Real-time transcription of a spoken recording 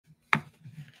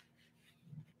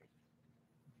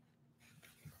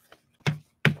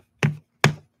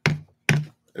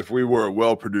If we were a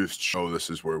well-produced show, this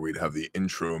is where we'd have the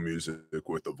intro music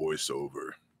with the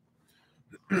voiceover.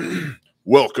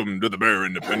 Welcome to the Bear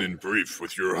Independent Brief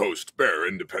with your host, Bear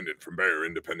Independent from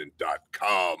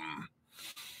BearIndependent.com.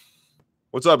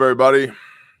 What's up, everybody?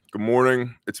 Good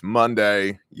morning. It's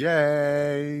Monday.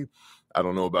 Yay! I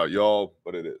don't know about y'all,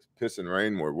 but it is piss and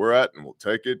rain where we're at, and we'll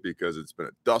take it because it's been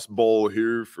a dust bowl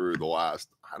here for the last,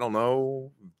 2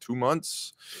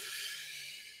 months.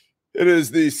 It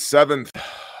is the 7th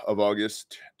of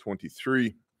August,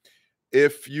 23.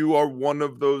 If you are one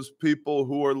of those people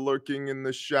who are lurking in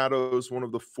the shadows, one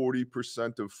of the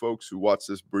 40% of folks who watch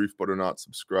this brief but are not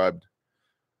subscribed,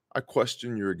 I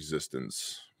question your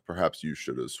existence. Perhaps you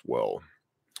should as well.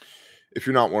 If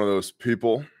you're not one of those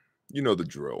people, you know the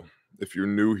drill. If you're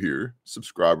new here,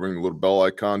 subscribe, ring the little bell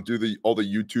icon, do all the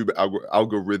YouTube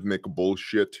algorithmic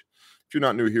bullshit. If you're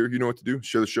not new here, you know what to do.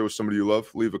 Share the show with somebody you love.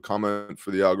 Leave a comment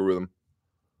for the algorithm.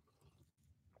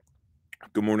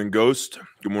 Good morning, Ghost.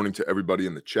 Good morning to everybody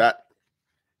in the chat.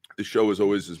 The show, as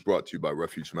always, is brought to you by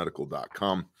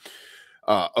refugemedical.com,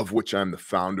 of which I'm the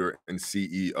founder and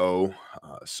CEO.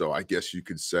 So I guess you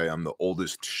could say I'm the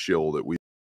oldest shill that we.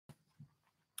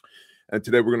 And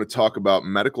today we're going to talk about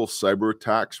medical cyber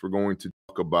attacks. We're going to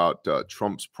talk about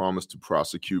Trump's promise to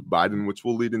prosecute Biden, which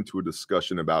will lead into a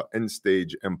discussion about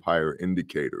end-stage empire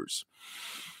indicators.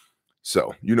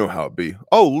 So you know how it be.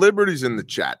 Oh, Liberty's in the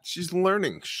chat. She's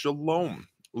learning. Shalom.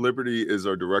 Liberty is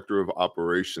our director of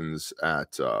operations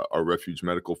at our refuge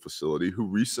medical facility, who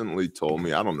recently told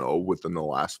me, I don't know, within the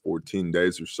last 14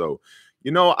 days or so,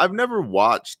 I've never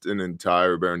watched an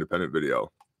entire Bear Independent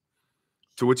video.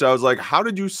 To which I was like, how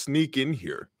did you sneak in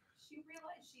here? She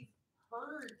realized she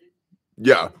heard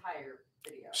Yeah. the entire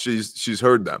video. She's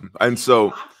heard them. And so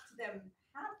watched them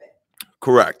happen.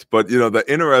 Correct. But, the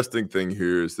interesting thing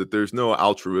here is that there's no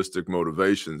altruistic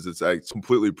motivations. It's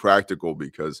completely practical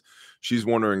because she's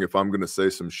wondering if I'm going to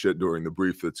say some shit during the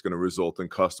brief that's going to result in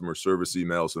customer service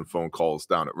emails and phone calls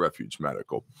down at Refuge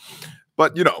Medical.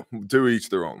 But, to each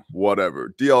their own,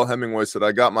 whatever. DL Hemingway said,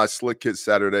 I got my slick kit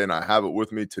Saturday and I have it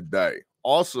with me today.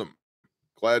 Awesome.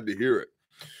 Glad to hear it.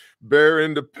 Bear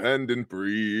Independent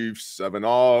Brief, 7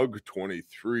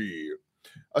 23.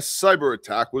 A cyber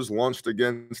attack was launched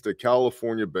against a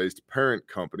California-based parent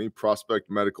company, Prospect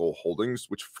Medical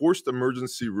Holdings, which forced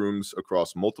emergency rooms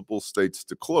across multiple states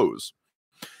to close,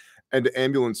 and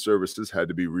ambulance services had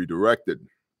to be redirected.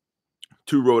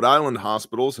 2 Rhode Island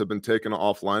hospitals have been taken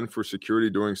offline for security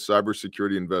during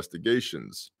cybersecurity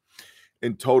investigations.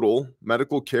 In total,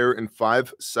 medical care in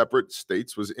 5 separate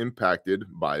states was impacted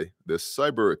by this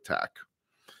cyber attack.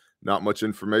 Not much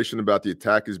information about the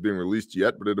attack is being released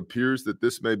yet, but it appears that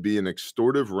this may be an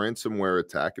extortive ransomware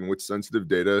attack in which sensitive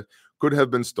data could have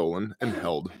been stolen and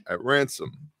held at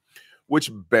ransom.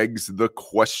 Which begs the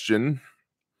question,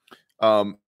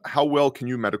 how well can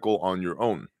you medical on your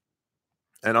own?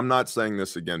 And I'm not saying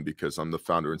this again because I'm the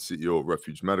founder and CEO of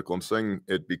Refuge Medical. I'm saying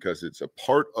it because it's a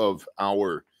part of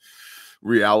our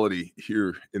reality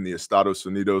here in the Estados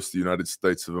Unidos, the United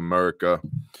States of America.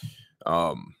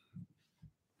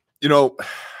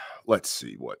 Let's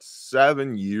see,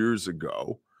 7 years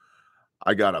ago,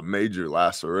 I got a major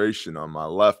laceration on my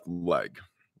left leg.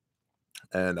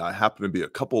 And I happened to be a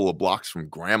couple of blocks from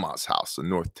Grandma's house in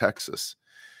North Texas.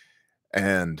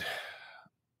 And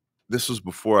this was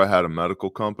before I had a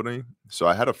medical company. So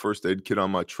I had a first aid kit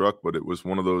on my truck, but it was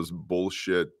one of those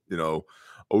bullshit,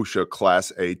 OSHA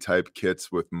Class A type kits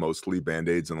with mostly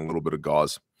Band-Aids and a little bit of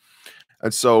gauze.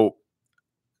 And so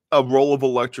a roll of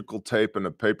electrical tape and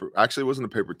a paper, actually it wasn't a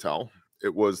paper towel.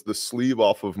 It was the sleeve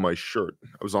off of my shirt.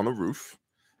 I was on the roof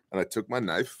and I took my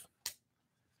knife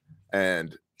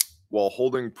and while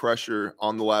holding pressure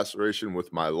on the laceration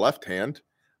with my left hand,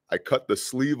 I cut the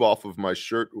sleeve off of my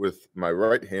shirt with my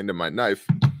right hand and my knife.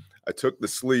 I took the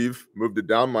sleeve, moved it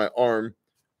down my arm,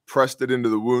 pressed it into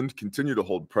the wound, continued to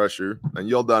hold pressure, and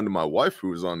yelled down to my wife who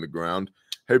was on the ground,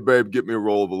 hey babe, get me a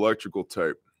roll of electrical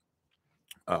tape.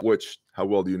 Which, how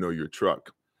well do you know your truck?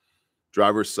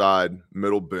 Driver's side,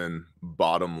 middle bin,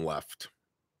 bottom left,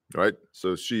 right?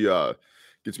 So she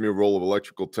gets me a roll of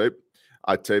electrical tape.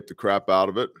 I taped the crap out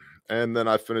of it. And then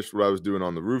I finished what I was doing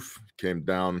on the roof, came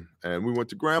down, and we went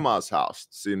to Grandma's house,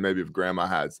 seeing maybe if Grandma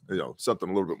had, something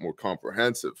a little bit more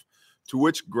comprehensive. To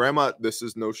which Grandma, this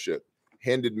is no shit,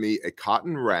 handed me a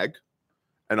cotton rag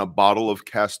and a bottle of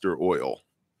castor oil.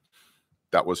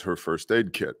 That was her first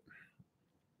aid kit.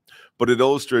 But it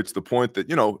illustrates the point that,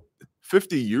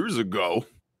 50 years ago,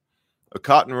 a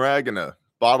cotton rag and a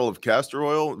bottle of castor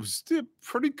oil was a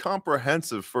pretty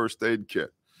comprehensive first aid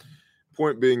kit.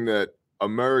 Point being that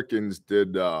Americans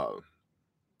did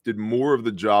did more of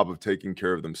the job of taking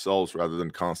care of themselves rather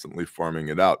than constantly farming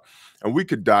it out. And we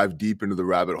could dive deep into the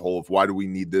rabbit hole of why do we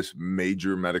need this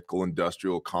major medical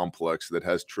industrial complex that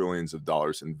has trillions of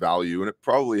dollars in value. And it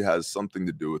probably has something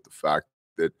to do with the fact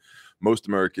that most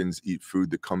Americans eat food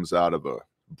that comes out of a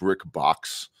brick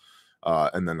box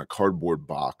and then a cardboard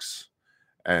box.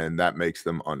 And that makes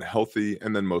them unhealthy.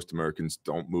 And then most Americans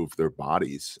don't move their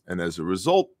bodies. And as a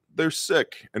result, they're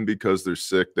sick. And because they're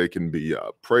sick, they can be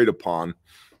preyed upon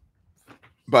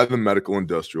by the medical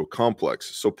industrial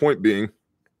complex. So point being,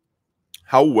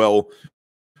 how well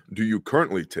do you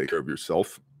currently take care of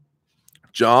yourself?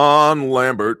 John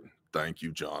Lambert. Thank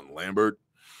you, John Lambert.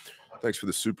 Thanks for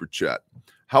the super chat.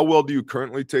 How well do you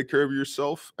currently take care of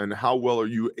yourself? And how well are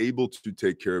you able to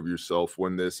take care of yourself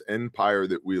when this empire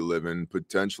that we live in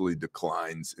potentially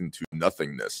declines into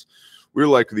nothingness? We're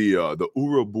like the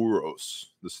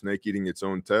Ouroboros, the snake eating its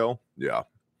own tail. Yeah.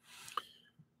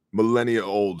 Millennia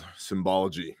old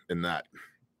symbology in that.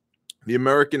 The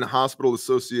American Hospital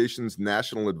Association's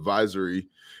National Advisory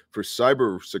for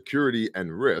Cybersecurity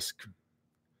and Risk.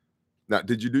 Now,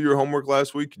 did you do your homework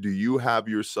last week? Do you have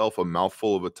yourself a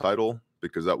mouthful of a title?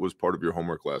 Because that was part of your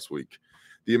homework last week.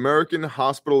 The American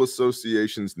Hospital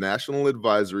Association's National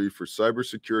Advisory for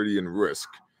Cybersecurity and Risk,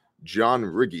 John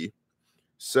Riggi,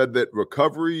 said that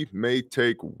recovery may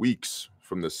take weeks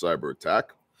from this cyber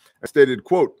attack and stated,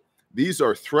 quote, "These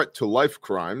are threat to life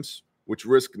crimes, which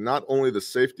risk not only the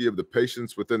safety of the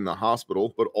patients within the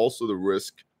hospital, but also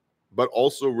risk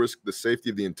the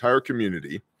safety of the entire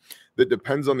community that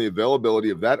depends on the availability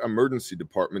of that emergency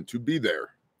department to be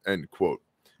there," end quote.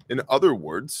 In other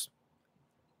words,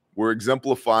 we're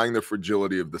exemplifying the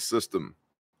fragility of the system.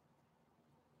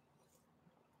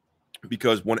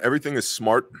 Because when everything is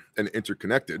smart and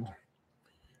interconnected,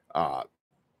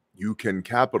 you can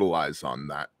capitalize on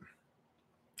that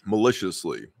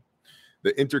maliciously.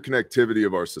 The interconnectivity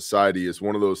of our society is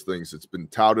one of those things that's been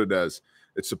touted as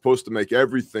it's supposed to make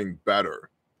everything better.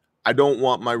 I don't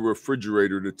want my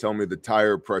refrigerator to tell me the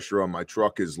tire pressure on my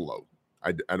truck is low.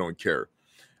 I don't care.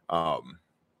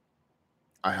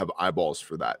 I have eyeballs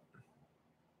for that.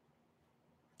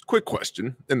 Quick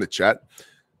question in the chat.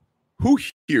 Who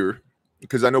here,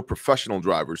 because I know professional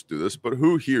drivers do this, but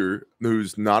who here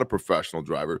who's not a professional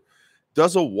driver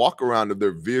does a walk around of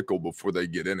their vehicle before they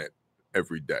get in it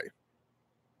every day?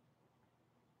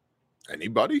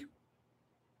 Anybody?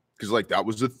 Because like that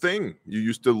was the thing. You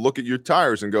used to look at your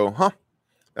tires and go, huh,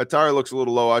 that tire looks a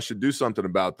little low. I should do something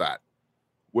about that.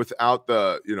 Without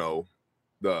the,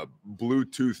 the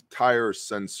Bluetooth tire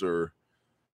sensor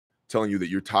telling you that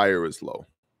your tire is low,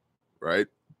 right?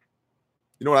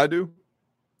 You know what I do?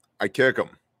 I kick them.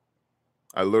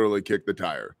 I literally kick the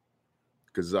tire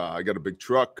because I got a big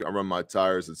truck. I run my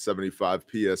tires at 75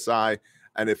 PSI.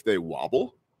 And if they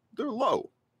wobble, they're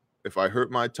low. If I hurt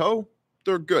my toe,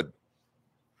 they're good.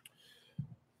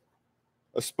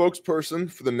 A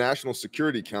spokesperson for the National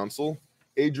Security Council,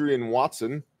 Adrian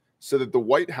Watson, said that the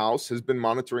White House has been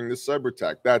monitoring this cyber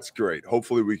attack. That's great.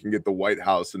 Hopefully we can get the White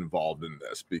House involved in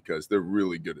this because they're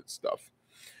really good at stuff.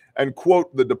 And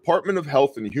quote, "The Department of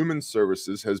Health and Human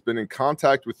Services has been in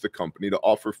contact with the company to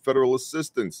offer federal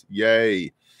assistance.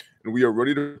 Yay. And we are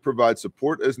ready to provide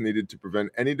support as needed to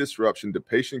prevent any disruption to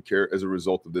patient care as a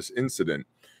result of this incident."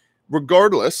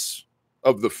 Regardless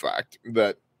of the fact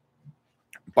that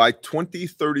by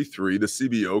 2033, the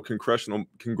CBO,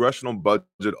 Congressional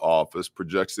Budget Office,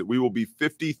 projects that we will be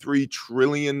 $53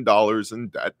 trillion in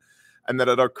debt, and that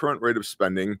at our current rate of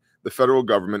spending, the federal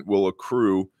government will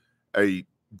accrue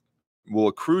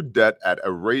debt at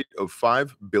a rate of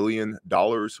 $5 billion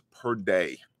per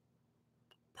day.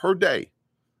 Per day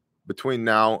between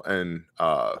now and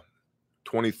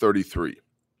 2033.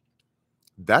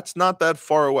 That's not that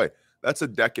far away. That's a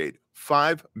decade.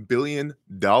 $5 billion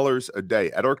a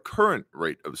day at our current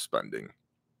rate of spending.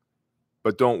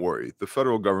 But don't worry, the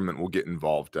federal government will get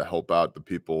involved to help out the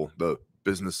people, the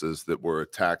businesses that were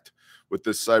attacked with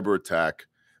this cyber attack,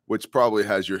 which probably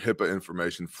has your HIPAA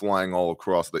information flying all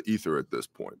across the ether at this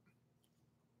point.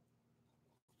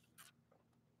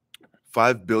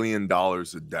 $5 billion a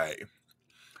day.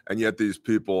 And yet these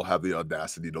people have the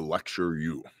audacity to lecture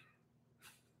you.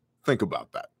 Think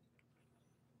about that.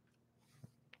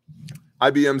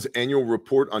 IBM's annual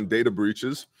report on data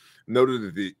breaches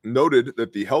noted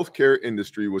that the healthcare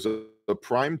industry was a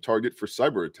prime target for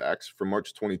cyber attacks from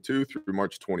March 22 through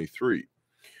March 23.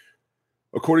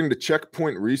 According to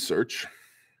Checkpoint Research,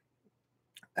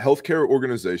 healthcare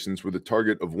organizations were the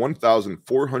target of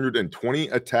 1,420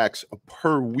 attacks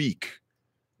per week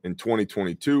in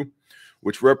 2022,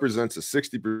 which represents a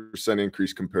 60%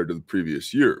 increase compared to the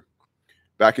previous year.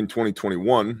 Back in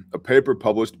 2021, a paper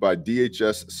published by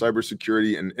DHS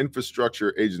Cybersecurity and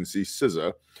Infrastructure Agency,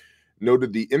 CISA,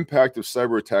 noted the impact of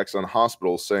cyber attacks on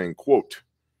hospitals, saying, quote,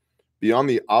 beyond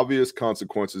the obvious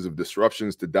consequences of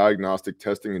disruptions to diagnostic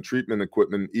testing and treatment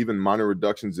equipment, even minor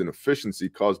reductions in efficiency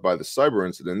caused by the cyber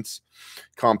incidents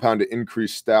compound to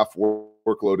increase staff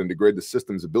workload and degrade the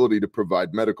system's ability to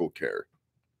provide medical care.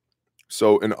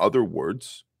 So, in other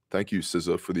words, thank you,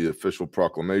 CISA, for the official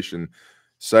proclamation.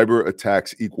 Cyber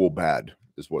attacks equal bad,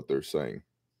 is what they're saying.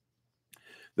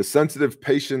 The sensitive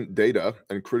patient data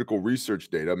and critical research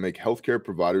data make healthcare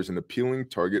providers an appealing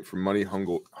target for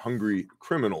money-hungry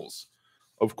criminals.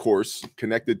 Of course,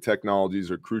 connected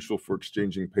technologies are crucial for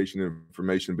exchanging patient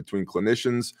information between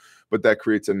clinicians, but that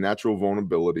creates a natural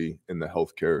vulnerability in the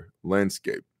healthcare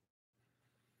landscape.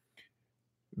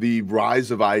 The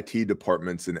rise of IT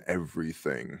departments in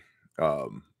everything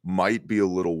might be a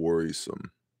little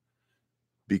worrisome,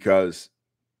 because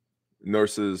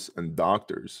nurses and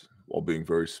doctors, while being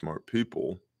very smart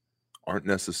people, aren't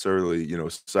necessarily,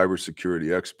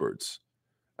 cybersecurity experts.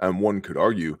 And one could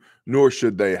argue, nor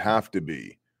should they have to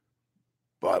be.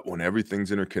 But when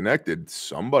everything's interconnected,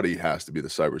 somebody has to be the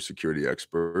cybersecurity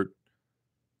expert.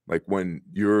 Like when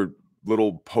your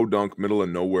little podunk middle of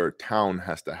nowhere town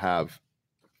has to have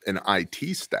an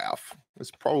IT staff,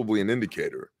 that's probably an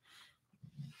indicator.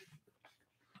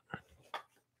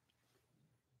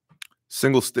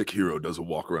 Single Stick Hero does a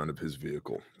walk around of his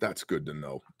vehicle. That's good to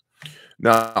know.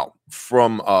 Now,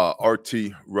 from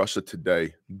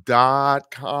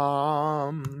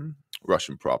RussiaToday.com,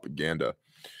 Russian propaganda.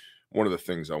 One of the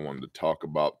things I wanted to talk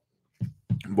about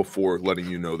before letting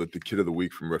you know that the kit of the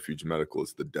week from Refuge Medical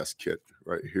is the desk kit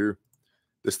right here.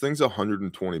 This thing's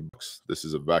 $120. This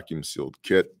is a vacuum sealed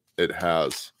kit. It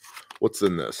has, what's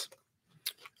in this?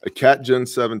 A Cat Gen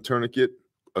 7 tourniquet,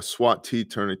 a SWAT T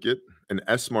tourniquet, an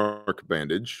S-Mark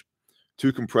bandage,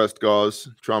 2 compressed gauze,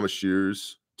 trauma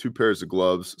shears, 2 pairs of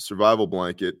gloves, survival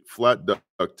blanket, flat duct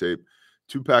tape,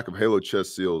 2 pack of Halo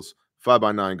chest seals,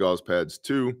 5x9 gauze pads,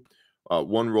 2,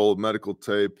 1 roll of medical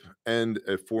tape, and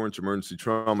a 4-inch emergency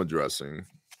trauma dressing.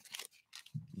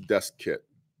 Desk kit.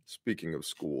 Speaking of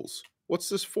schools, what's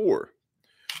this for?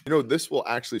 This will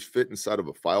actually fit inside of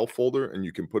a file folder, and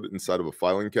you can put it inside of a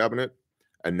filing cabinet.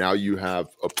 And now you have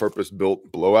a purpose-built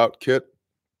blowout kit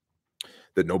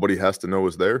that nobody has to know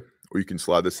is there. Or you can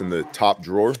slide this in the top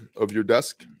drawer of your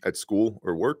desk at school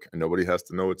or work, and nobody has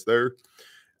to know it's there.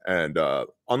 And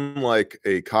unlike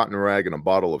a cotton rag and a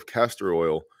bottle of castor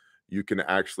oil, you can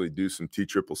actually do some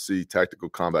TCCC tactical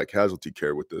combat casualty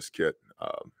care with this kit,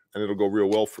 and it'll go real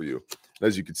well for you.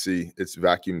 As you can see, it's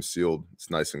vacuum sealed. It's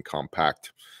nice and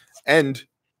compact, and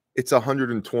it's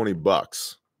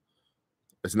 $120.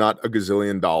 It's not a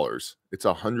gazillion dollars. It's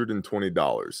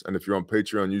 $120. And if you're on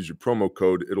Patreon, use your promo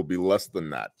code. It'll be less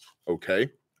than that. Okay?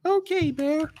 Okay,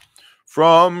 bear.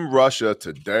 From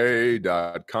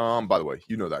RussiaToday.com. By the way,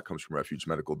 that comes from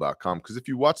RefugeMedical.com. Because if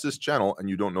you watch this channel and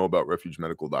you don't know about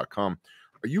RefugeMedical.com,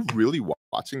 are you really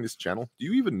watching this channel? Do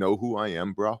you even know who I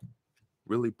am, bro?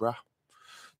 Really, bro?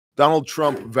 Donald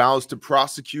Trump vows to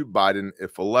prosecute Biden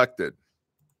if elected.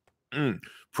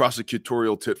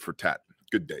 Prosecutorial tit for tat.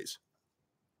 Good days.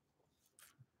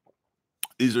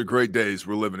 These are great days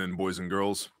we're living in, boys and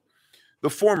girls. The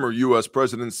former U.S.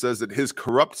 president says that his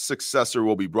corrupt successor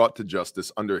will be brought to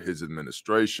justice under his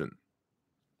administration.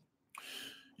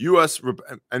 Just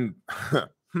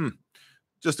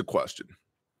a question,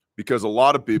 because a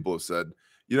lot of people have said,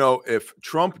 if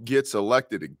Trump gets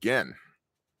elected again,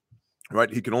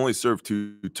 right, he can only serve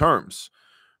 2 terms,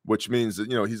 which means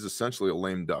that, he's essentially a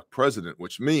lame duck president,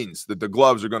 which means that the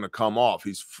gloves are going to come off.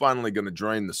 He's finally going to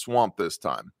drain the swamp this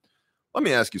time. Let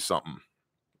me ask you something.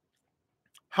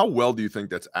 How well do you think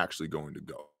that's actually going to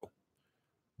go?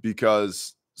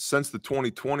 Because since the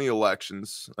 2020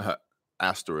 elections,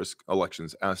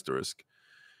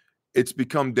 it's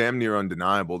become damn near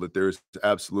undeniable that there's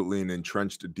absolutely an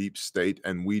entrenched deep state,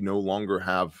 and we no longer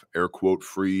have, air quote,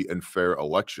 free and fair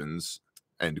elections,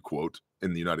 end quote,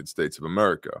 in the United States of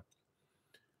America.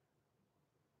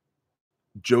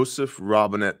 Joseph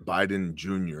Robinette Biden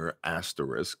Jr.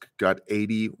 got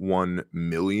 81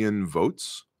 million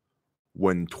votes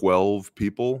when 12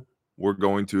 people were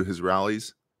going to his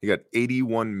rallies. He got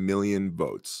 81 million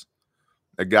votes.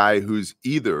 A guy who's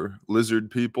either lizard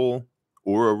people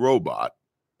or a robot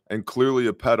and clearly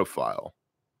a pedophile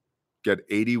got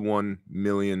 81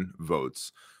 million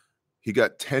votes. He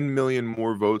got 10 million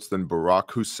more votes than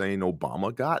Barack Hussein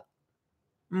Obama got.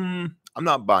 I'm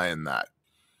not buying that.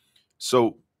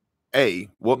 So,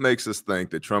 what makes us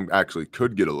think that Trump actually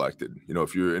could get elected?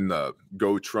 If you're in the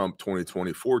Go Trump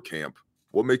 2024 camp,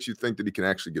 what makes you think that he can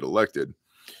actually get elected?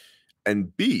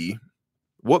 And B,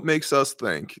 what makes us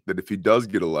think that if he does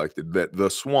get elected, that the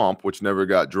swamp, which never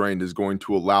got drained, is going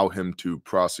to allow him to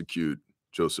prosecute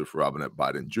Joseph Robinette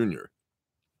Biden Jr.?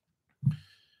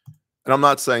 And I'm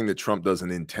not saying that Trump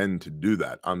doesn't intend to do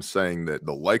that. I'm saying that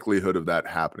the likelihood of that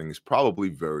happening is probably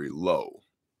very low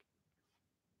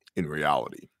in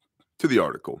reality. To the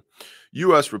article,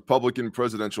 U.S. Republican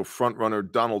presidential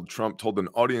frontrunner Donald Trump told an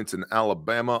audience in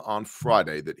Alabama on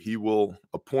Friday that he will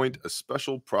appoint a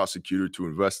special prosecutor to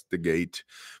investigate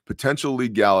potential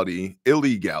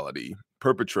illegality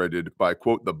perpetrated by,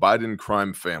 quote, the Biden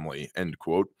crime family, end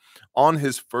quote, on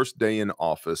his first day in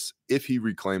office if he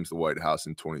reclaims the White House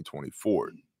in 2024.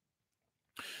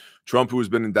 Trump, who has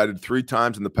been indicted 3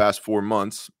 times in the past 4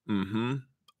 months,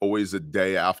 always a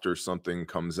day after something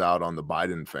comes out on the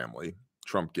Biden family,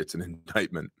 Trump gets an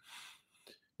indictment.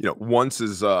 Once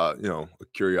is a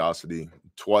curiosity,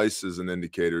 twice is an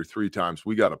indicator, 3 times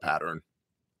we got a pattern.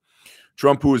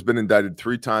 Trump, who has been indicted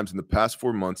 3 times in the past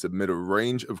 4 months amid a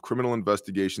range of criminal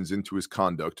investigations into his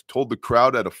conduct, told the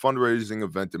crowd at a fundraising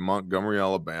event in Montgomery,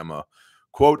 Alabama,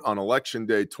 quote, on Election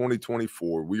Day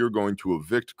 2024, we are going to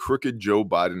evict crooked Joe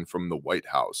Biden from the White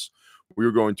House. We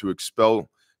are going to expel,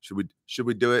 should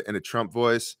we do it in a Trump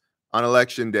voice? On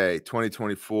Election Day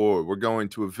 2024, we're going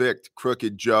to evict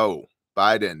crooked Joe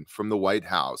Biden from the White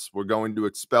House. We're going to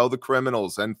expel the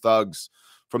criminals and thugs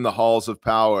from the halls of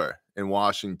power in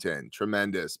Washington.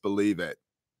 Tremendous. Believe it.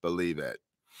 Believe it.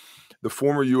 The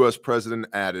former U.S. president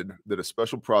added that a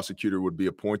special prosecutor would be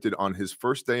appointed on his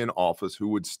first day in office who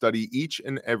would study each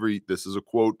and every, this is a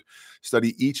quote,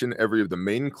 study each and every of the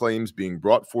main claims being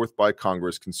brought forth by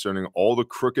Congress concerning all the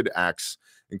crooked acts,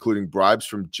 including bribes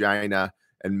from China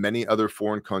and many other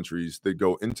foreign countries that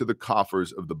go into the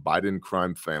coffers of the Biden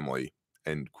crime family,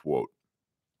 end quote.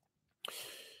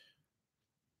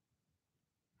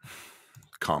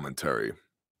 Commentary.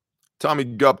 Tommy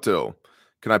Guptill.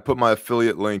 Can I put my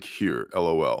affiliate link here?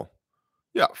 LOL.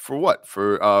 Yeah, for what?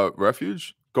 For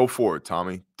refuge? Go for it,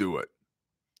 Tommy. Do it.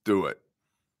 Do it.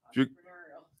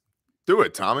 Do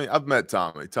it, Tommy. I've met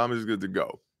Tommy. Tommy's good to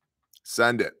go.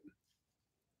 Send it.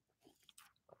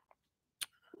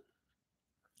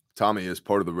 Tommy is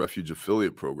part of the Refuge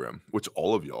affiliate program, which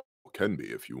all of y'all can be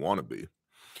if you want to be.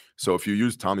 So if you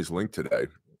use Tommy's link today,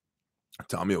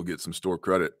 Tommy will get some store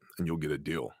credit and you'll get a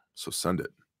deal. So send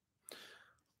it.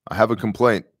 I have a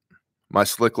complaint. My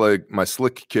slick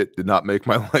kit did not make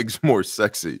my legs more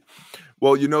sexy.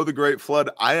 Well, the Great Flood,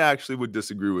 I actually would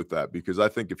disagree with that because I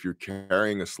think if you're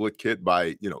carrying a slick kit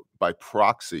by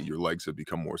proxy, your legs have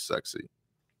become more sexy.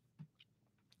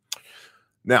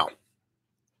 Now,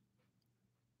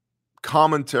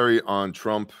 commentary on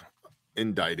Trump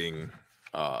indicting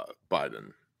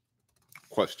Biden,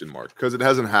 question mark, because it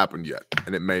hasn't happened yet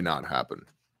and it may not happen.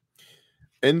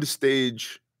 End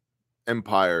stage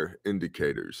empire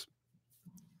indicators.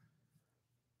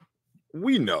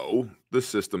 We know the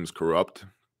system's corrupt.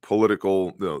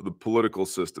 The political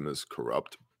system is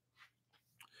corrupt.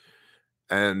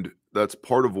 And that's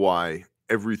part of why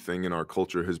everything in our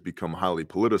culture has become highly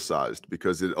politicized,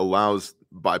 because it allows,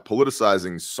 by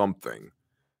politicizing something,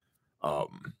 I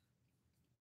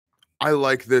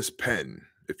like this pen.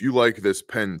 If you like this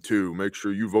pen too, make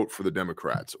sure you vote for the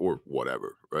Democrats or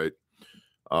whatever, right?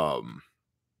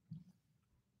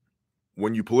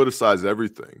 When you politicize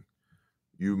everything,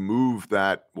 you move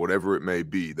that, whatever it may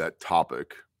be, that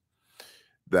topic,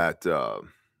 that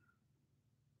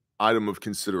item of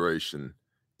consideration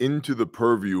into the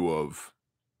purview of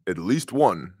at least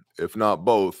one, if not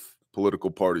both,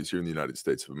 political parties here in the United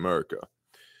States of America.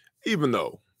 Even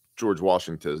though George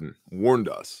Washington warned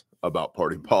us about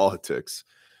party politics,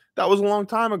 that was a long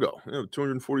time ago,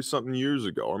 240-something years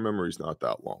ago. Our memory's not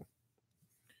that long.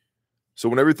 So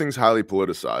when everything's highly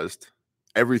politicized,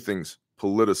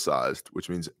 which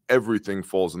means everything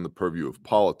falls in the purview of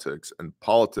politics, and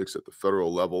politics at the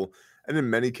federal level, and in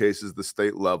many cases, the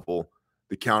state level,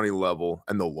 the county level,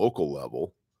 and the local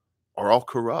level are all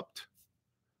corrupt.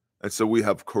 And so we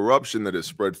have corruption that is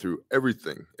spread through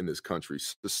everything in this country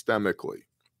systemically.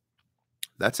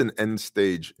 That's an end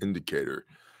stage indicator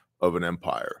of an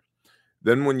empire.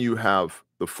 Then when you have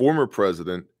the former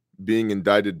president being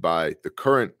indicted by the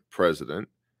current president,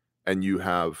 and you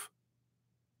have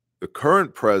the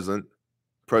current president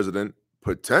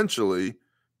potentially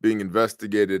being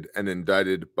investigated and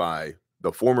indicted by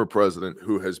the former president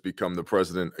who has become the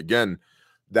president again,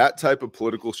 that type of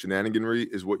political shenaniganry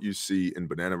is what you see in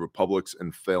banana republics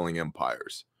and failing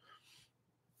empires.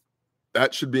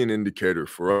 That should be an indicator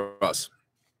for us.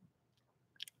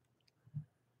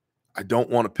 I don't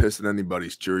want to piss at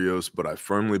anybody's Cheerios, but I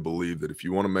firmly believe that if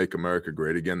you want to make America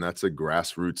great again, that's a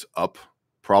grassroots up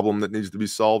problem that needs to be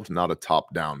solved, not a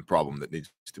top-down problem that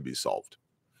needs to be solved.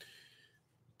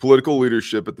 Political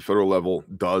leadership at the federal level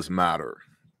does matter.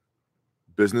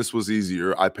 Business was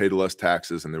easier. I paid less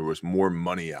taxes, and there was more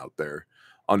money out there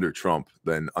under Trump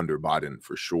than under Biden,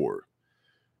 for sure.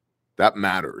 That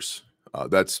matters.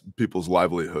 That's people's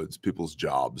livelihoods, people's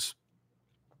jobs,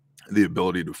 the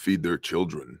ability to feed their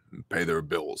children and pay their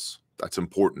bills. That's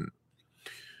important.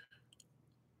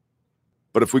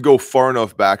 But if we go far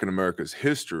enough back in America's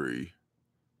history,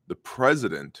 the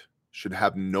president should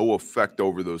have no effect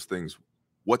over those things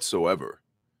whatsoever,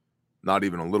 not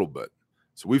even a little bit.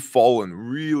 So we've fallen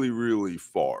really, really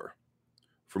far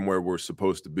from where we're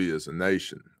supposed to be as a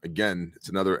nation. Again, it's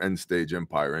another end stage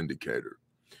empire indicator.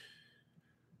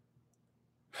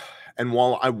 And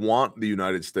while I want the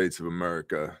United States of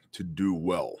America to do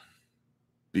well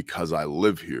because I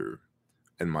live here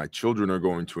and my children are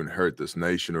going to inherit this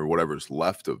nation or whatever's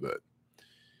left of it,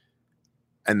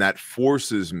 and that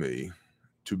forces me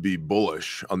to be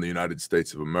bullish on the United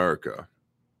States of America,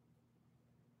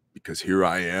 because here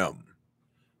I am.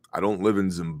 I don't live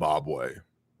in Zimbabwe.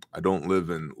 I don't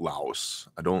live in Laos.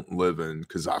 I don't live in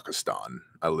Kazakhstan.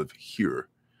 I live here.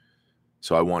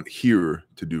 So I want here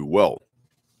to do well.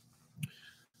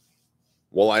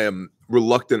 While I am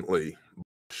reluctantly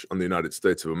bullish on the United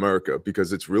States of America,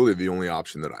 because it's really the only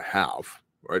option that I have,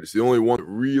 right? It's the only one that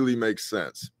really makes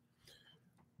sense.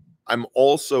 I'm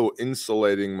also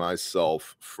insulating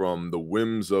myself from the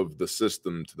whims of the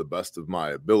system to the best of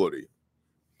my ability.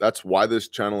 That's why this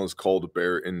channel is called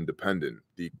Bear Independent.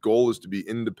 The goal is to be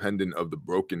independent of the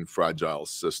broken, fragile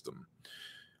system.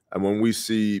 And when we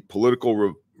see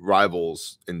political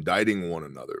rivals indicting one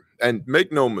another, and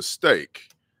make no mistake,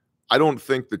 I don't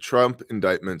think the Trump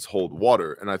indictments hold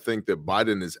water, and I think that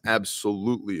Biden is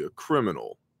absolutely a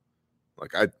criminal.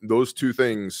 Like, those two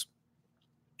things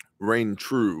reign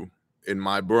true in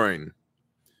my brain.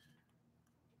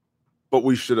 But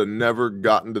we should have never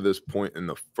gotten to this point in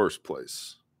the first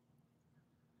place.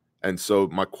 And so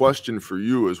my question for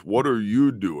you is, what are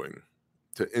you doing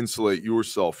to insulate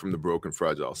yourself from the broken,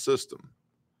 fragile system?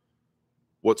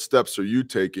 What steps are you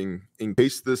taking in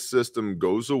case this system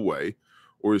goes away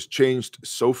or is changed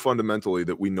so fundamentally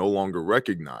that we no longer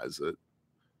recognize it?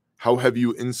 How have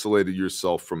you insulated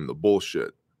yourself from the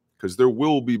bullshit? Because there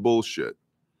will be bullshit,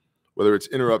 whether it's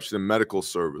interruption in medical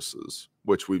services,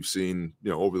 which we've seen,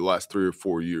 over the last 3 or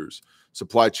 4 years,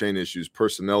 supply chain issues,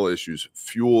 personnel issues,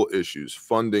 fuel issues,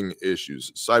 funding issues,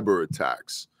 cyber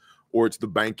attacks, or it's the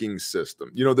banking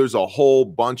system. There's a whole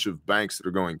bunch of banks that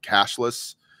are going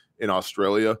cashless in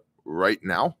Australia right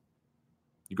now.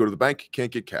 You go to the bank, you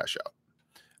can't get cash out.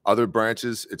 Other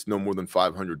branches, it's no more than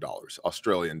 $500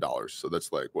 Australian dollars. So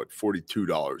that's like,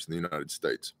 $42 in the United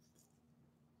States.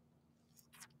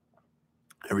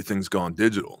 Everything's gone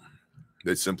digital.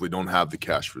 They simply don't have the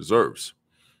cash reserves,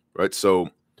 right? So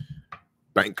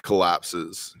bank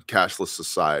collapses, cashless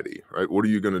society, right? What are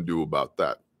you going to do about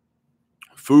that?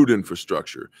 Food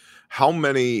infrastructure. How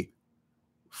many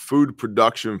food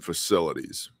production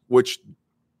facilities, which,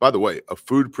 by the way, a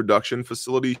food production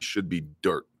facility should be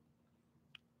dirt.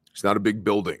 It's not a big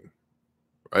building,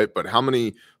 right? But how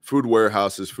many food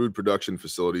warehouses, food production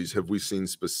facilities have we seen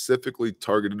specifically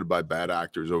targeted by bad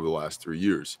actors over the last 3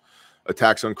 years?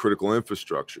 Attacks on critical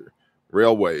infrastructure,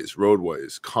 railways,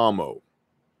 roadways, commo.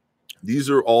 These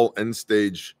are all end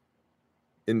stage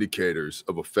indicators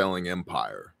of a failing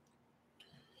empire.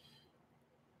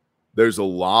 There's a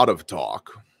lot of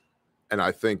talk, and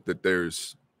I think that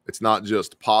it's not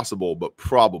just possible, but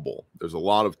probable. There's a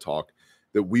lot of talk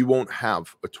that we won't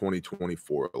have a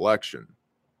 2024 election.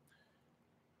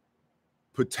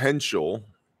 Potential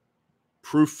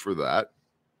proof for that,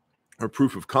 or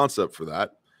proof of concept for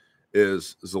that,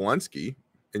 is Zelensky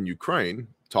in Ukraine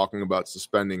talking about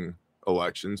suspending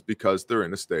elections because they're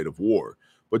in a state of war.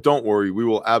 But don't worry, we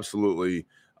will absolutely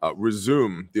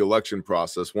resume the election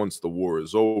process once the war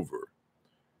is over.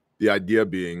 The idea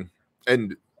being,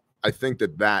 and I think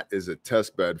that is a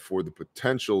test bed for the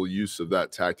potential use of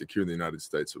that tactic here in the United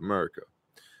States of America.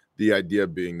 The idea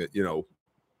being that,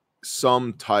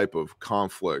 some type of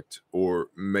conflict or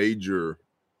major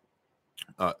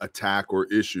attack or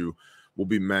issue will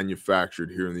be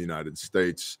manufactured here in the United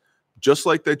States, just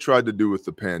like they tried to do with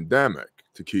the pandemic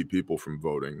to keep people from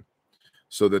voting,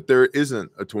 so that there isn't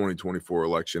a 2024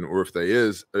 election, or if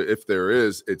there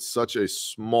is, it's such a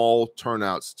small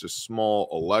turnout, such a small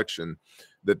election,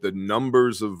 that the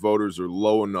numbers of voters are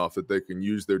low enough that they can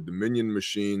use their Dominion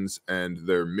machines and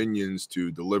their minions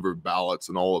to deliver ballots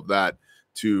and all of that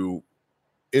to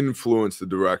influence the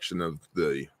direction of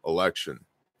the election.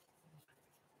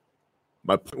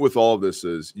 My point with all of this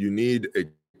is you need a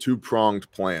two-pronged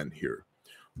plan here.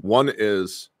 One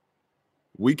is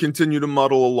we continue to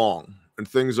muddle along and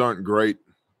things aren't great,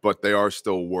 but they are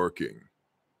still working.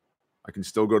 I can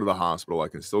still go to the hospital. I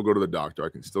can still go to the doctor. I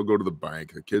can still go to the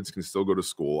bank. The kids can still go to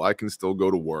school. I can still go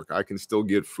to work. I can still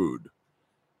get food.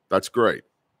 That's great.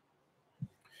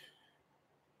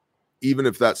 Even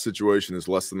if that situation is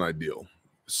less than ideal,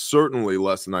 certainly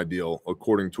less than ideal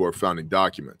according to our founding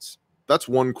documents. That's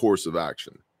one course of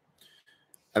action.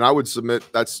 And I would submit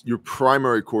that's your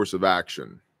primary course of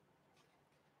action,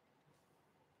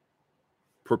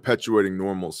 perpetuating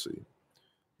normalcy.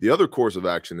 The other course of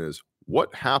action is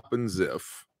what happens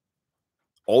if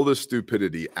all this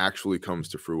stupidity actually comes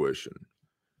to fruition?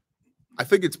 I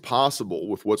think it's possible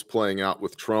with what's playing out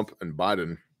with Trump and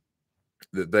Biden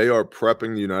that they are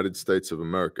prepping the United States of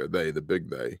America, the big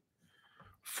they,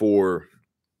 for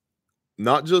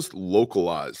not just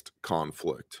localized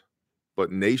conflict,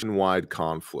 but nationwide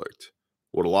conflict,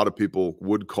 what a lot of people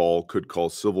could call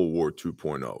Civil War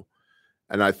 2.0.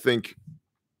 And I think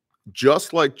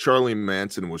just like Charlie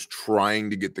Manson was trying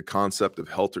to get the concept of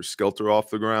helter-skelter off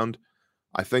the ground,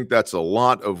 I think that's a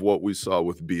lot of what we saw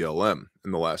with BLM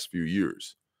in the last few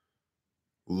years,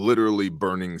 literally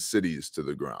burning cities to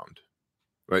the ground,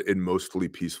 right, in mostly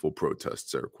peaceful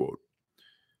protests, air quote,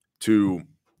 to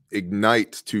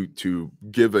ignite, to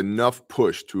give enough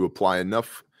push, to apply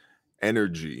enough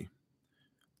energy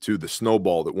to the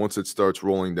snowball that once it starts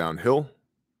rolling downhill,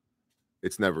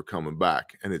 it's never coming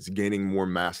back, and it's gaining more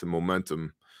mass and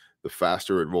momentum. The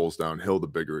faster it rolls downhill, the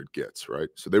bigger it gets, right?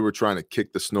 So they were trying to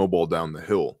kick the snowball down the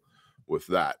hill with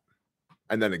that,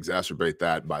 and then exacerbate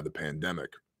that by the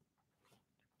pandemic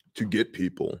to get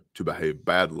people to behave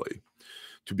badly,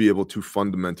 to be able to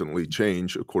fundamentally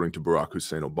change, according to Barack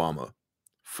Hussein Obama,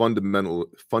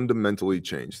 fundamentally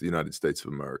change the United States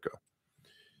of America.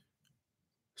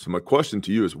 So my question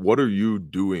to you is, what are you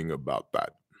doing about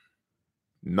that?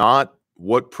 Not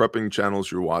what prepping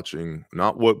channels you're watching,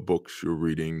 not what books you're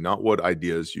reading, not what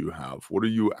ideas you have. What are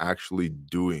you actually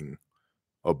doing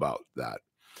about that?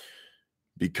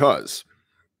 Because,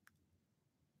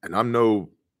 and I'm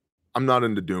not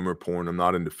into doomer porn, I'm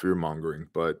not into fear mongering,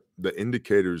 but the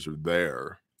indicators are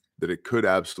there that it could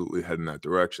absolutely head in that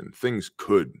direction. Things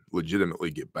could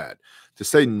legitimately get bad. To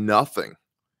say nothing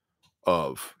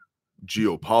of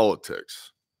geopolitics,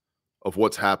 of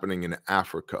what's happening in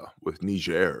Africa with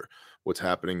Niger, what's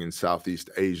happening in Southeast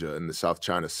Asia and the South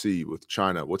China Sea with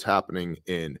China, what's happening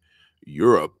in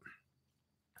Europe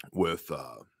with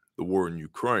the war in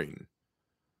Ukraine,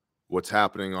 what's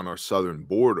happening on our southern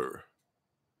border,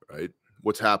 right?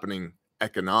 What's happening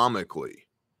economically.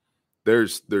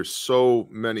 There's so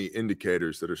many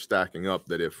indicators that are stacking up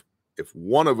that if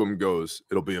one of them goes,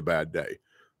 it'll be a bad day.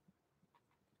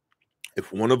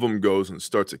 If one of them goes and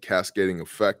starts a cascading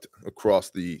effect across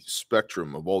the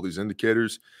spectrum of all these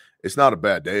indicators, it's not a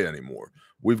bad day anymore.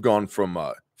 We've gone from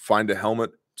find a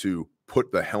helmet to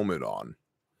put the helmet on.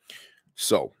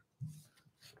 So,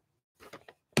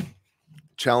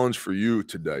 challenge for you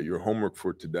today, your homework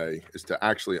for today is to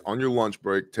actually, on your lunch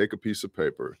break, take a piece of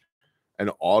paper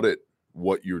and audit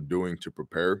what you're doing to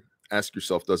prepare. Ask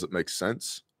yourself, does it make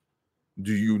sense?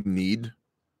 Do you need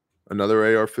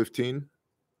another AR-15?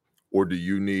 Or do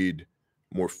you need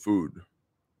more food,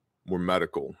 more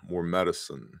medical, more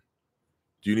medicine?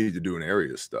 Do you need to do an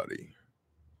area study?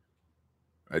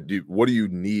 What do you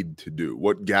need to do?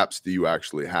 What gaps do you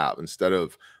actually have? Instead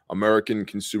of American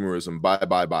consumerism, buy,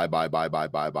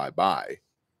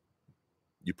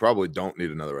 you probably don't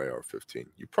need another AR-15.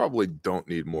 You probably don't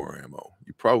need more ammo.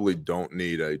 You probably don't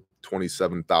need a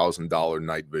 $27,000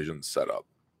 night vision setup.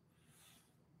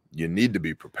 You need to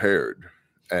be prepared.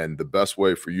 And the best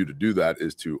way for you to do that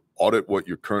is to audit what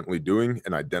you're currently doing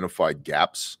and identify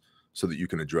gaps so that you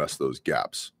can address those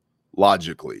gaps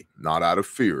logically, not out of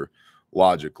fear,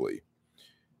 logically.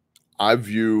 I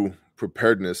view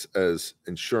preparedness as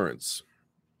insurance,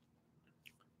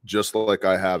 just like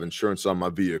I have insurance on my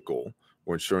vehicle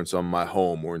or insurance on my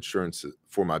home or insurance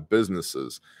for my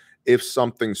businesses. If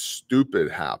something stupid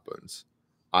happens,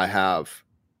 I have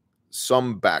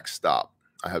some backstop.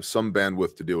 I have some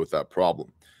bandwidth to deal with that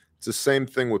problem. It's the same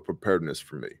thing with preparedness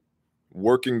for me.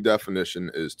 Working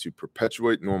definition is to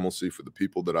perpetuate normalcy for the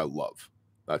people that I love.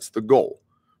 That's the goal.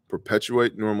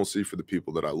 Perpetuate normalcy for the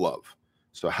people that I love.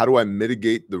 So how do I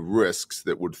mitigate the risks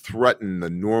that would threaten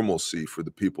the normalcy for the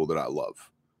people that I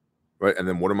love? Right? And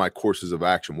then what are my courses of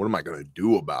action? What am I going to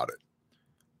do about it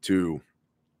to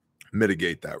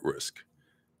mitigate that risk?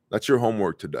 That's your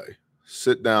homework today.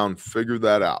 Sit down, figure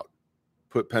that out.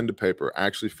 Put pen to paper,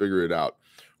 actually figure it out.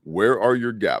 Where are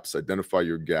your gaps? Identify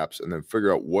your gaps and then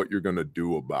figure out what you're going to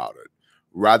do about it.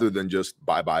 rather than just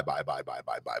buy.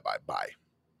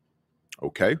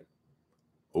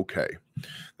 Okay.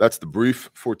 That's the brief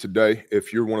for today.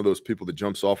 If you're one of those people that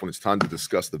jumps off when it's time to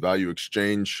discuss the value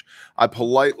exchange, I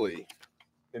politely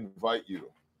invite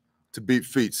you to beat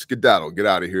feet, skedaddle, get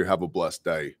out of here, have a blessed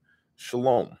day.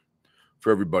 Shalom.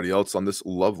 For everybody else on this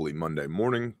lovely Monday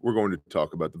morning, we're going to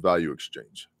talk about the value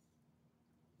exchange.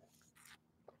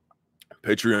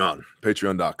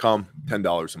 Patreon.com,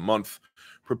 $10 a month.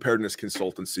 Preparedness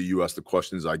consultancy. You ask the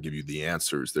questions, I give you the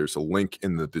answers. There's a link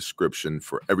in the description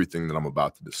for everything that I'm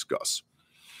about to discuss.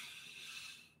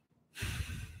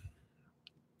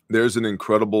 There's an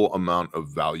incredible amount of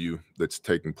value that's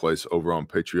taking place over on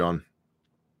Patreon,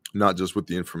 not just with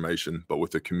the information, but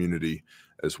with the community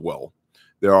as well.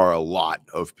 There are a lot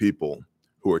of people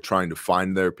who are trying to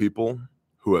find their people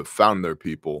who have found their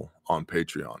people on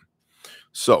Patreon.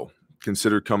 So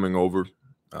consider coming over.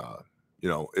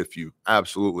 If you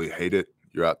absolutely hate it,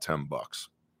 you're at $10.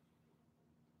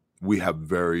 We have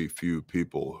very few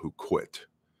people who quit.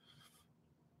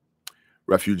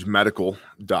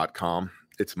 RefugeMedical.com.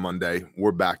 It's Monday.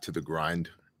 We're back to the grind.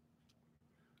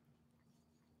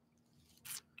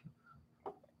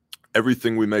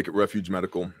 Everything we make at Refuge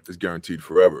Medical is guaranteed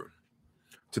forever.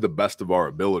 To the best of our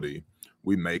ability,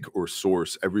 we make or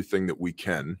source everything that we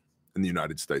can in the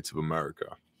United States of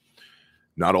America.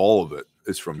 Not all of it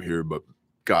is from here, but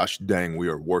gosh dang, we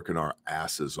are working our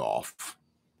asses off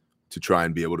to try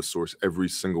and be able to source every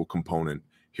single component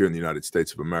here in the United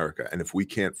States of America. And if we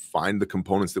can't find the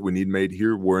components that we need made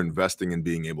here, we're investing in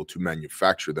being able to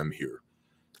manufacture them here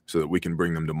so that we can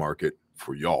bring them to market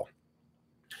for y'all.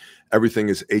 Everything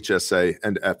is HSA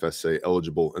and FSA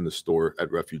eligible in the store at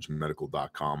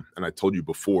refugemedical.com. And I told you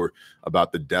before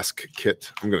about the desk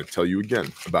kit. I'm going to tell you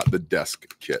again about the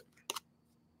desk kit.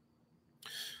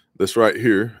 This right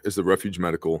here is the Refuge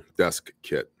Medical desk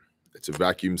kit. It's a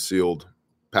vacuum sealed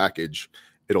package.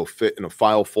 It'll fit in a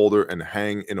file folder and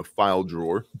hang in a file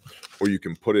drawer, or you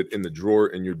can put it in the drawer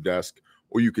in your desk,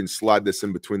 or you can slide this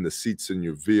in between the seats in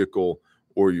your vehicle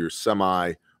or your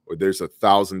semi, or there's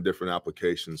 1,000 different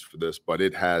applications for this, but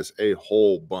it has a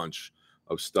whole bunch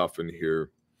of stuff in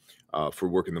here for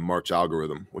working the March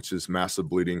algorithm, which is massive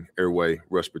bleeding, airway,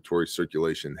 respiratory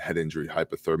circulation, head injury,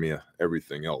 hypothermia,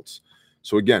 everything else.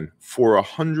 So again, for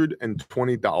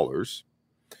 $120,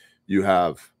 you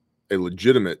have a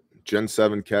legitimate Gen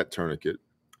 7 cat tourniquet,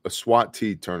 a SWAT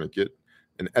T tourniquet,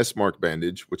 an S-mark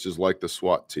bandage, which is like the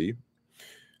SWAT T,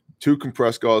 2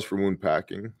 compressed gauze for wound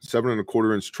packing,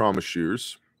 7¼ inch trauma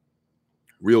shears,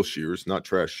 real shears, not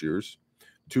trash shears,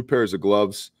 2 pairs of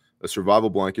gloves, a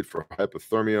survival blanket for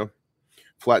hypothermia,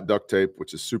 flat duct tape,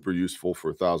 which is super useful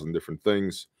for 1,000 different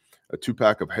things, a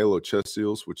 2-pack of Halo chest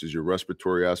seals, which is your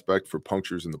respiratory aspect for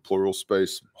punctures in the pleural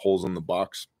space, holes in the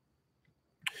box,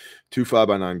 2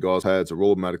 5x9 gauze pads, a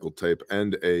roll of medical tape,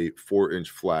 and a 4-inch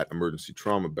flat emergency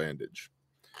trauma bandage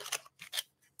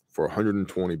for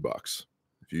 $120.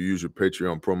 If you use your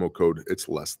Patreon promo code, it's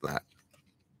less than that.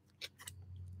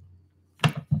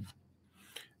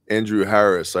 Andrew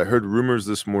Harris, I heard rumors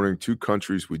this morning 2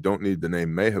 countries we don't need to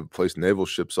name may have placed naval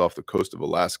ships off the coast of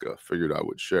Alaska. Figured I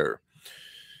would share.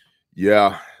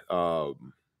 Yeah,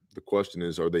 the question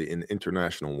is, are they in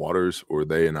international waters or are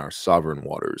they in our sovereign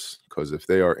waters? Because if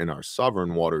they are in our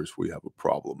sovereign waters, we have a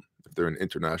problem. If they're in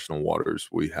international waters,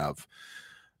 we have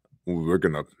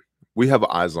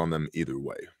eyes on them either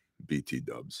way. BT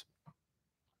dubs.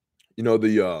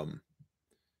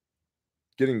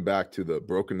 Getting back to the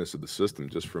brokenness of the system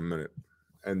just for a minute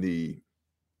and the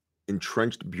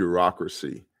entrenched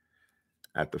bureaucracy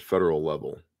at the federal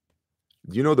level.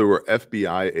 There were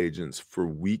FBI agents for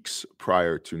weeks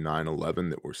prior to 9/11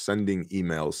 that were sending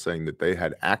emails saying that they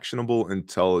had actionable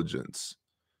intelligence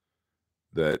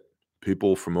that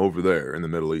people from over there in the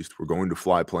Middle East were going to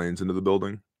fly planes into the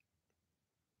building.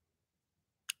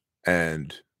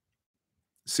 And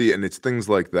it's things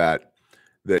like that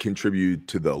that contribute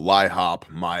to the lie hop,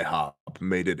 my hop,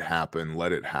 made it happen,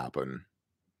 let it happen.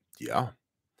 Yeah.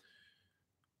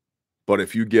 But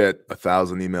if you get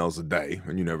 1,000 emails a day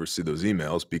and you never see those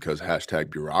emails because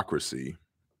 #bureaucracy,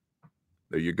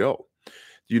 there you go.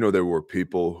 There were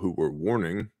people who were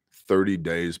warning 30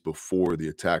 days before the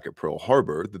attack at Pearl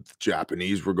Harbor that the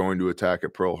Japanese were going to attack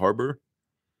at Pearl Harbor.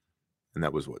 And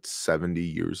that was 70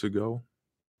 years ago?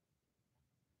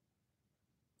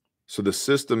 So the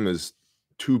system is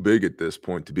too big at this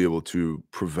point to be able to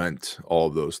prevent all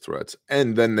of those threats.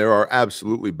 And then there are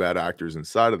absolutely bad actors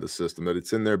inside of the system that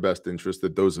it's in their best interest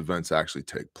that those events actually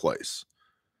take place.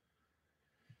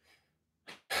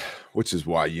 Which is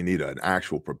why you need an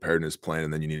actual preparedness plan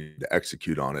and then you need to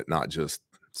execute on it, not just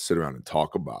sit around and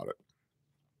talk about it.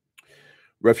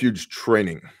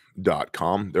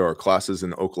 refugetraining.com. There are classes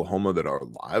in Oklahoma that are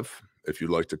live. If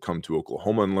you'd like to come to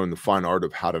Oklahoma and learn the fine art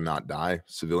of how to not die,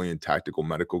 civilian tactical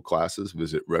medical classes,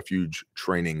 visit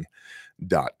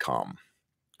refugetraining.com.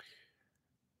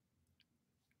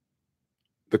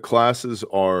 The classes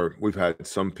are, we've had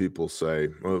some people say,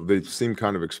 well, they seem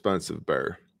kind of expensive,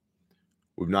 Bear.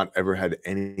 We've not ever had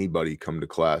anybody come to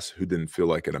class who didn't feel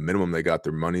like at a minimum they got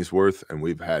their money's worth. And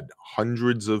we've had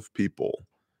hundreds of people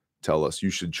tell us you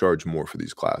should charge more for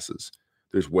these classes.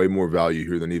 There's way more value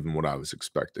here than even what I was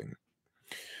expecting.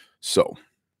 So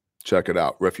check it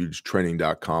out,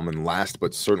 refugetraining.com. And last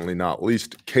but certainly not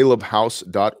least,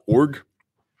 calebhouse.org,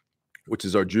 which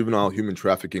is our juvenile human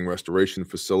trafficking restoration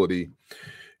facility.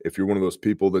 If you're one of those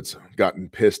people that's gotten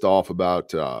pissed off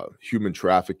about human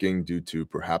trafficking due to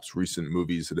perhaps recent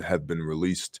movies that have been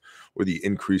released or the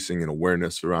increasing in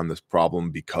awareness around this problem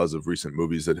because of recent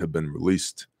movies that have been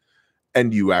released,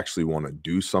 and you actually want to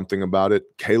do something about it,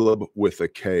 Caleb with a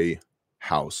K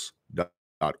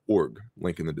house.org,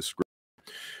 link in the description,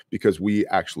 because we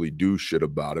actually do shit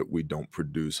about it. We don't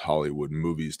produce Hollywood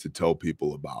movies to tell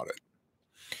people about it.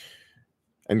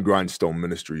 And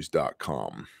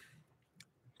grindstoneministries.com.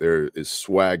 There is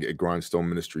swag at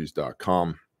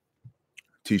grindstoneministries.com.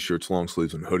 T-shirts, long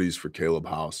sleeves, and hoodies for Caleb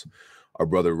House. Our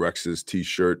brother Rex's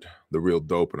T-shirt, The Real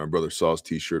Dope, and our brother Saw's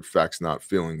T-shirt, Facts Not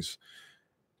Feelings,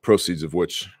 proceeds of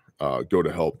which go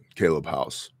to help Caleb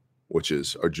House, which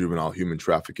is our juvenile human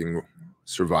trafficking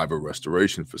survivor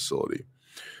restoration facility.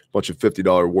 A bunch of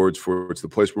 $50 awards for it's the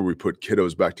place where we put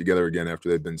kiddos back together again after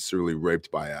they've been serially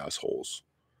raped by assholes.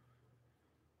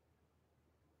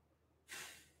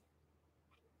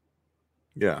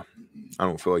 Yeah, I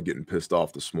don't feel like getting pissed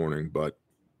off this morning, but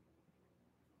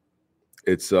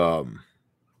it's the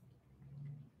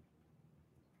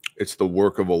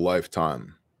work of a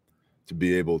lifetime to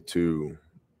be able to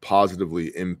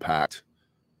positively impact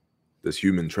this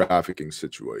human trafficking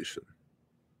situation.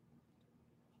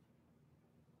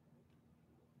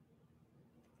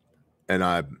 And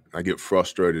I get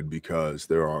frustrated because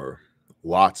there are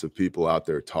lots of people out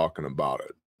there talking about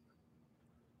it.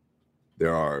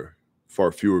 There are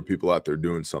far fewer people out there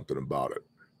doing something about it.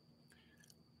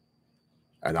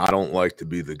 And I don't like to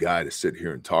be the guy to sit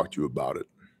here and talk to you about it.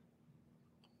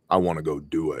 I want to go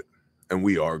do it. And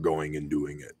we are going and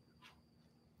doing it.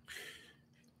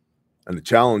 And the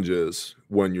challenge is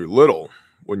when you're little,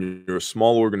 when you're a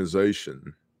small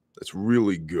organization that's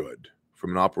really good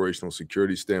from an operational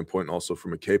security standpoint and also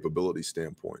from a capability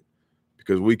standpoint,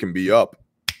 because we can be up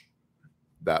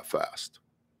that fast.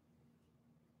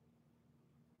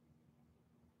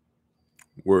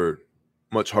 We're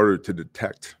much harder to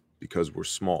detect because we're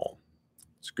small.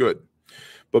 It's good.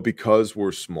 But because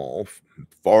we're small,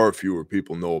 far fewer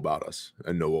people know about us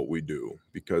and know what we do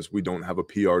because we don't have a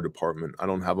PR department. I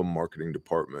don't have a marketing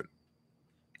department.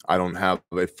 I don't have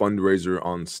a fundraiser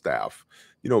on staff.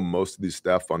 You know, most of these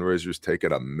staff fundraisers take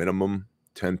at a minimum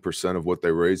 10% of what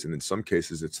they raise. And in some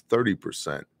cases, it's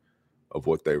 30% of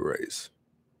what they raise.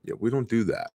 Yeah, we don't do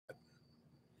that.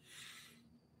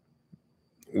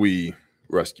 We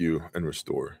rescue and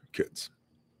restore kids.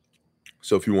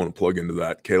 So if you want to plug into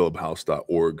that,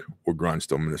 calebhouse.org or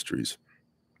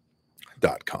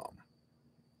grindstoneministries.com.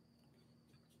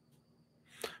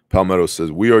 Palmetto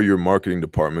says, we are your marketing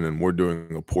department and we're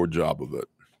doing a poor job of it.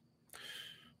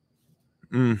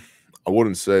 I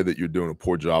wouldn't say that you're doing a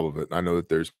poor job of it. I know that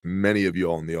there's many of you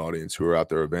all in the audience who are out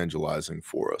there evangelizing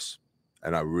for us.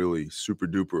 And I really super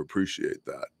duper appreciate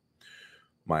that.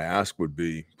 My ask would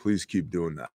be, please keep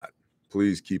doing that.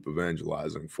 Please keep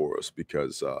evangelizing for us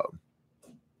because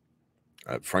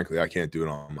frankly, I can't do it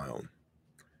on my own.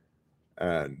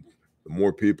 And the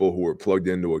more people who are plugged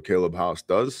into what Caleb House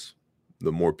does,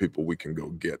 the more people we can go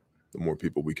get, the more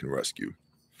people we can rescue.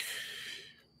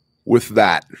 With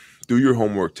that, do your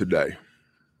homework today.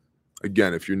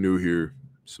 Again, if you're new here,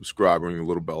 subscribe, ring the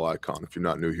little bell icon. If you're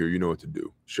not new here, you know what to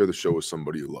do. Share the show with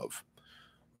somebody you love.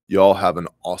 Y'all have an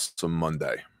awesome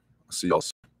Monday. I'll see y'all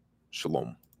soon.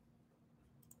 Shalom.